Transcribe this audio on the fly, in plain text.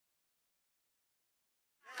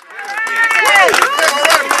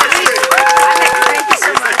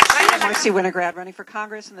Marcy Winograd, running for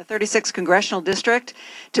Congress in the 36th Congressional District,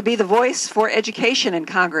 to be the voice for education in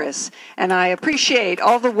Congress. And I appreciate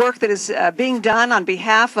all the work that is being done on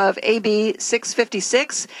behalf of AB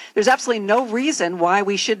 656. There's absolutely no reason why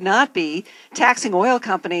we should not be taxing oil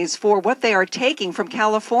companies for what they are taking from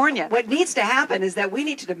California. What needs to happen is that we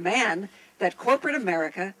need to demand that corporate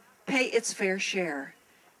America pay its fair share,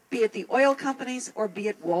 be it the oil companies or be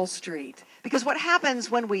it Wall Street. Because what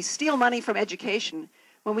happens when we steal money from education,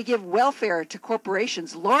 when we give welfare to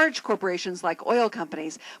corporations, large corporations like oil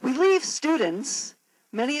companies, we leave students,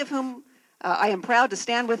 many of whom I am proud to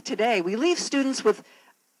stand with today, we leave students with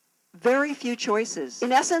very few choices.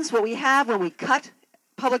 In essence, what we have when we cut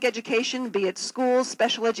public education, be it schools,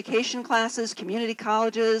 special education classes, community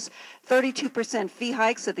colleges, 32% fee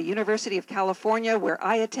hikes at the University of California where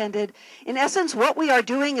I attended. In essence, what we are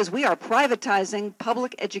doing is we are privatizing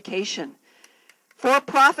public education.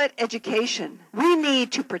 For-profit education. We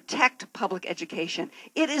need to protect public education.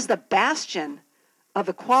 It is the bastion of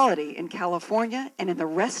equality in California and in the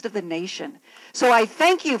rest of the nation. So I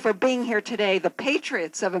thank you for being here today, the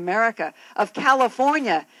patriots of America, of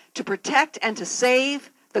California, to protect and to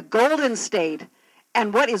save the Golden State.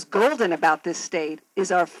 And what is golden about this state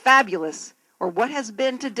is our fabulous, or what has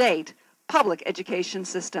been to date, public education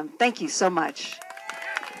system. Thank you so much.